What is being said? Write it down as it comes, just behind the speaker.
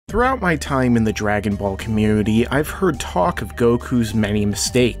Throughout my time in the Dragon Ball community, I've heard talk of Goku's many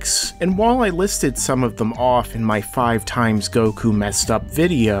mistakes, and while I listed some of them off in my 5 times Goku messed up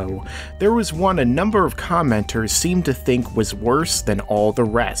video, there was one a number of commenters seemed to think was worse than all the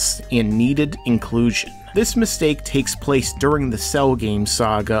rest, and needed inclusion. This mistake takes place during the Cell game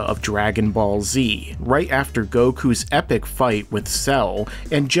saga of Dragon Ball Z, right after Goku's epic fight with Cell,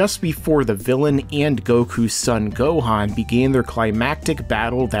 and just before the villain and Goku's son Gohan began their climactic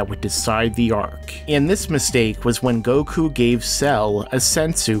battle that would decide the arc. And this mistake was when Goku gave Cell a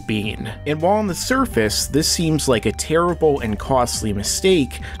Senzu Bean. And while on the surface this seems like a terrible and costly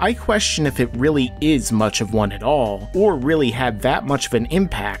mistake, I question if it really is much of one at all, or really had that much of an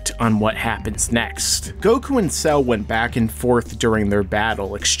impact on what happens next. Goku and Cell went back and forth during their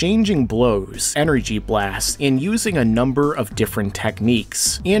battle, exchanging blows, energy blasts, and using a number of different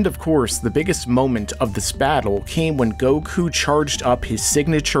techniques. And of course, the biggest moment of this battle came when Goku charged up his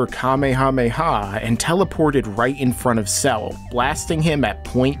signature Kamehameha and teleported right in front of Cell, blasting him at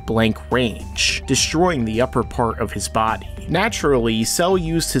point-blank range, destroying the upper part of his body. Naturally, Cell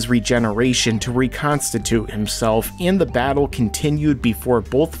used his regeneration to reconstitute himself, and the battle continued before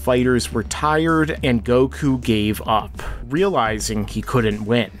both fighters were tired and Goku gave up, realizing he couldn't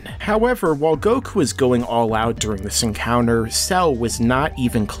win. However, while Goku was going all out during this encounter, Cell was not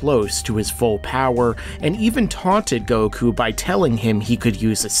even close to his full power, and even taunted Goku by telling him he could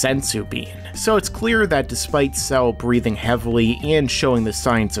use a Senzu Bean. So it's clear that despite Cell breathing heavily and showing the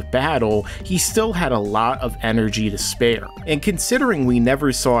signs of battle, he still had a lot of energy to spare. And considering we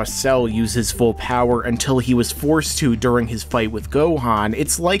never saw Cell use his full power until he was forced to during his fight with Gohan,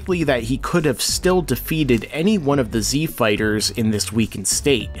 it's likely that he could have still defeated any one of the Z fighters in this weakened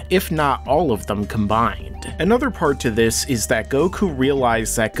state, if not all of them combined. Another part to this is that Goku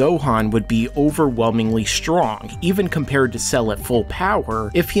realized that Gohan would be overwhelmingly strong, even compared to Cell at full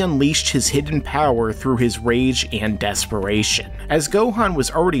power, if he unleashed his hidden power through his rage and desperation. As Gohan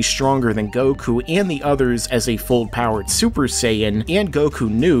was already stronger than Goku and the others as a full-powered Super Saiyan, and Goku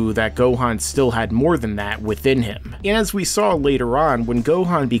knew that Gohan still had more than that within him. And as we saw later on, when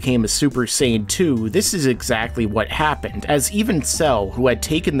Gohan became a Super Saiyan 2, this is exactly what happened, as even Cell, who had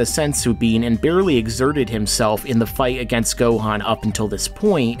taken the Senzu Bean and barely exerted himself in the fight against Gohan up until this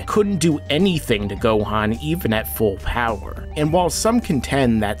point, couldn't do anything to Gohan even at full power. And while some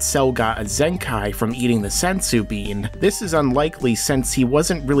contend that Cell got a Zenkai from eating the Senzu Bean, this is unlikely since he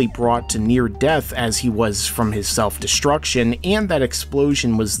wasn't really brought to near death as he was from his self-destruction, and that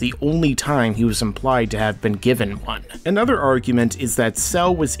explosion was the only time he was implied to have been given one. Another argument is that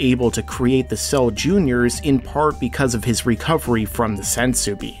Cell was able to create the Cell Juniors in part because of his recovery from the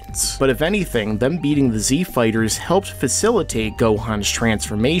Senzu Beans. But if anything, them beating the Z fighters helped facilitate Gohan's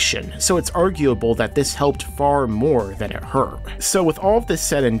transformation, so it's arguable that this helped far more than it hurt. So with all of this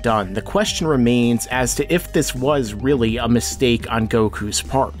said and done, the question remains as to if this was really a mistake on Goku's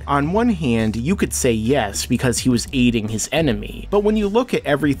part. On one hand, you could say yes because he was aiding his enemy, but when you look at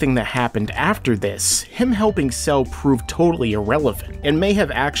everything that happened after this, him helping Cell proved totally irrelevant, and may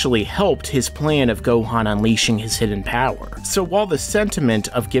have actually helped his plan of Gohan unleashing his hidden power. So while the sentiment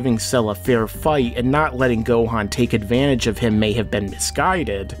of giving Cell a fair fight and not letting Gohan take advantage of him may have been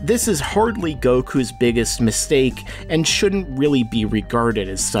misguided, this is hardly Goku's biggest mistake and shouldn't really be regarded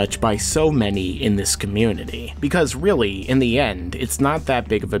as such by so many in this community. Because really, in the end, it's not that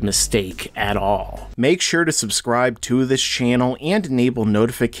big of a mistake at all. Make sure to subscribe to this channel and enable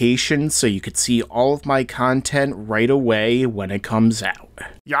notifications so you could see all of my content right away when it comes out.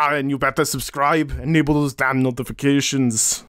 Yeah, and you better subscribe, enable those damn notifications.